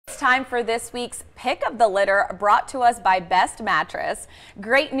time for this week's Pick of the Litter, brought to us by Best Mattress.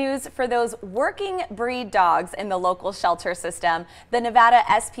 Great news for those working breed dogs in the local shelter system. The Nevada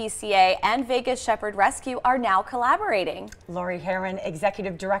SPCA and Vegas Shepherd Rescue are now collaborating. Lori Heron,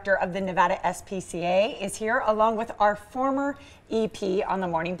 Executive Director of the Nevada SPCA, is here along with our former EP on the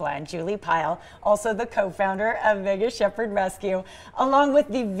Morning Blend, Julie Pyle, also the co-founder of Vegas Shepherd Rescue, along with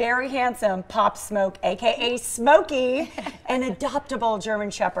the very handsome Pop Smoke, aka Smokey, an adoptable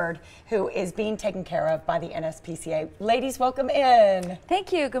German Shepherd who is being taken care of by the NSPCA. Ladies, welcome in.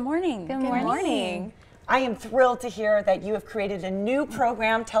 Thank you. Good morning. Good morning. I am thrilled to hear that you have created a new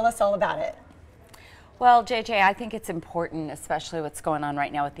program. Tell us all about it. Well, JJ, I think it's important, especially what's going on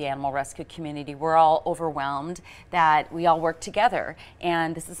right now with the animal rescue community. We're all overwhelmed that we all work together.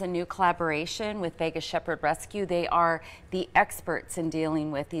 And this is a new collaboration with Vegas Shepherd Rescue. They are the experts in dealing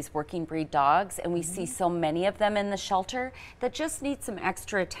with these working breed dogs. And we see so many of them in the shelter that just need some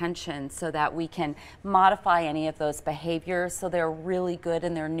extra attention so that we can modify any of those behaviors so they're really good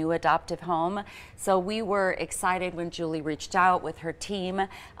in their new adoptive home. So we were excited when Julie reached out with her team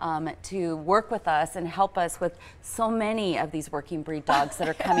to work with us and help us with so many of these working breed dogs that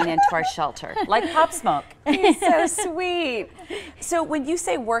are coming into our shelter, like Pop Smoke. He's so sweet. So when you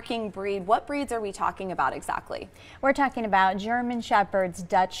say working breed, what breeds are we talking about exactly? We're talking about German Shepherds,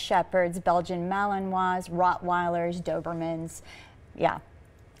 Dutch Shepherds, Belgian Malinois, Rottweilers, Dobermans. Yeah.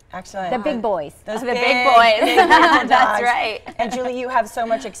 Excellent. The big boys. Those the big boys. That's right. And Julie, you have so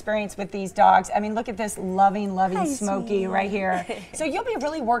much experience with these dogs. I mean, look at this loving Smokey right here. So you'll be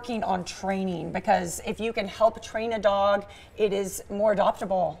really working on training, because if you can help train a dog, it is more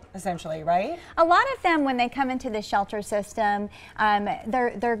adoptable, essentially, right? A lot of them, when they come into the shelter system,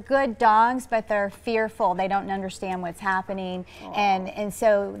 they're good dogs, but they're fearful. They don't understand what's happening, and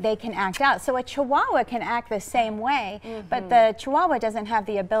so they can act out. So a Chihuahua can act the same way, but the Chihuahua doesn't have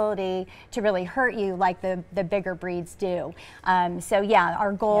the ability to really hurt you like the bigger breeds do. So yeah,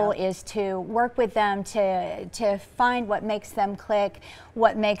 our goal is to work with them to find what makes them click,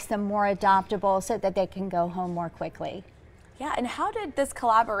 what makes them more adoptable, so that they can go home more quickly. Yeah, and how did this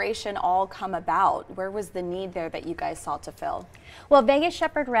collaboration all come about? Where was the need there that you guys sought to fill? Well, Vegas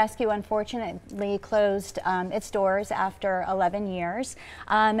Shepherd Rescue unfortunately closed its doors after 11 years,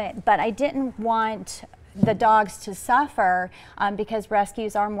 but I didn't want the dogs to suffer because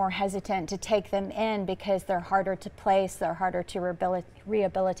rescues are more hesitant to take them in because they're harder to place, they're harder to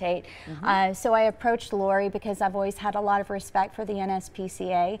rehabilitate. So I approached Lori because I've always had a lot of respect for the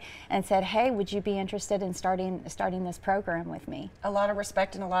NSPCA and said, hey, would you be interested in starting this program with me? A lot of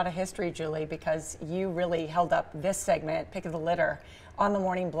respect and a lot of history, Julie, because you really held up this segment, Pick of the Litter, on the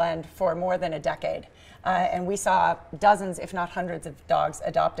Morning Blend for more than a decade. And we saw dozens, if not hundreds, of dogs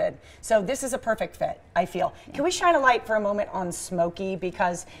adopted. So this is a perfect fit, I feel. Can we shine a light for a moment on Smokey?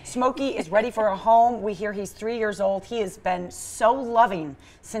 Because Smokey is ready for a home. We hear he's 3 years old. He has been so loving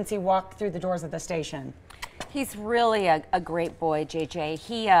since he walked through the doors of the station. He's really a great boy, JJ.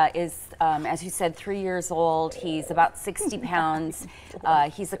 He is, as you said, 3 years old. He's about 60 pounds.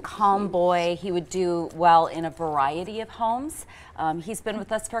 He's a calm boy. He would do well in a variety of homes. He's been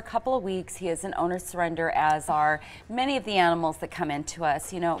with us for a couple of weeks. He is an owner surrender, as are many of the animals that come into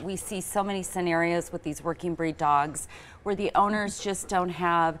us. You know, we see so many scenarios with these working breed dogs where the owners just don't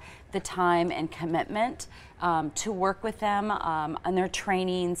have the time and commitment to work with them on their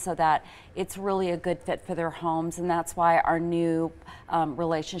training so that it's really a good fit for their homes. And that's why our new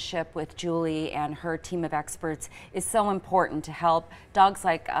relationship with Julie and her team of experts is so important to help dogs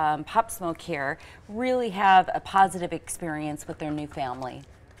like Pop Smoke here really have a positive experience with their new family.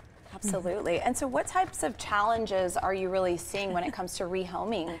 Absolutely. And so what types of challenges are you really seeing when it comes to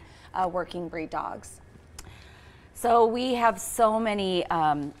rehoming working breed dogs? So we have so many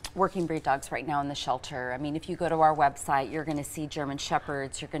working breed dogs right now in the shelter. I mean, if you go to our website, you're going to see German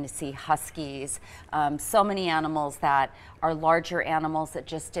Shepherds, you're going to see Huskies, so many animals that are larger animals that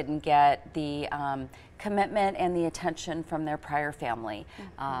just didn't get the commitment and the attention from their prior family.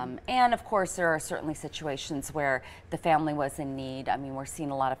 And of course, there are certainly situations where the family was in need. I mean, we're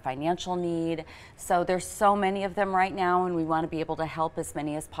seeing a lot of financial need. So there's so many of them right now, and we want to be able to help as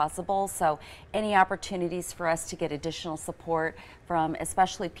many as possible. So any opportunities for us to get additional support from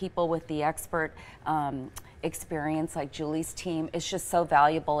especially people with the expert experience like Julie's team is just so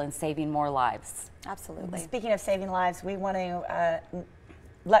valuable in saving more lives. Absolutely. Speaking of saving lives, we want to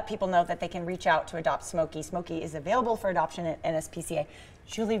let people know that they can reach out to adopt Smokey. Smokey is available for adoption at NSPCA.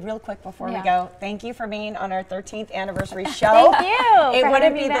 Julie, real quick before we Yeah. go, thank you for being on our 13th anniversary show. Thank you It for wouldn't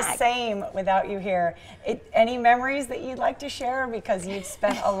having be me the back. same without you here. Any memories that you'd like to share? Because you've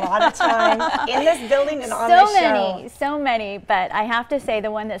spent a lot of time in this building and on this show. So many, but I have to say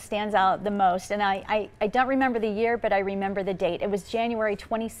the one that stands out the most, and I don't remember the year, but I remember the date. It was January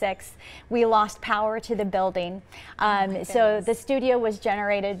 26th. We lost power to the building. So the studio was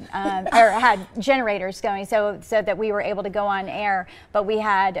generated, or had generators going so that we were able to go on air, but we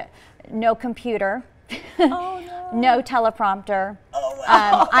had no computer, no teleprompter.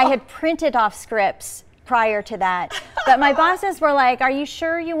 I had printed off scripts prior to that, but my bosses were like, "Are you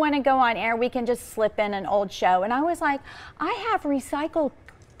sure you want to go on air? We can just slip in an old show." And I was like, "I have recycled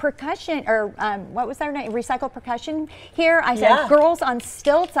percussion, or what was their name? Recycled percussion here." I said, Yeah. "Girls on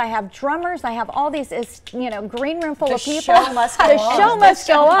stilts. I have drummers. I have all these, green room full The of people. show must go the on. show must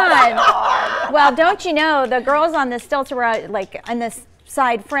go on." Well, don't you know, the girls on the stilts were like on this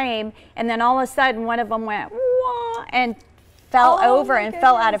side frame, and then all of a sudden one of them went wah, and fell over and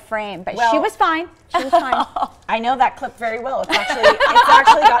fell out of frame. But she was fine. She was fine. I know that clip very well. It's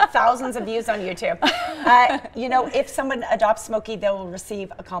actually got thousands of views on YouTube. If someone adopts Smokey, they will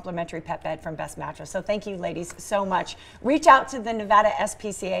receive a complimentary pet bed from Best Mattress. So thank you, ladies, so much. Reach out to the Nevada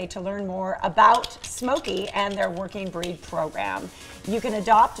SPCA to learn more about Smokey and their working breed program. You can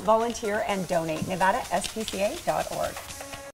adopt, volunteer, and donate. NevadaSPCA.org.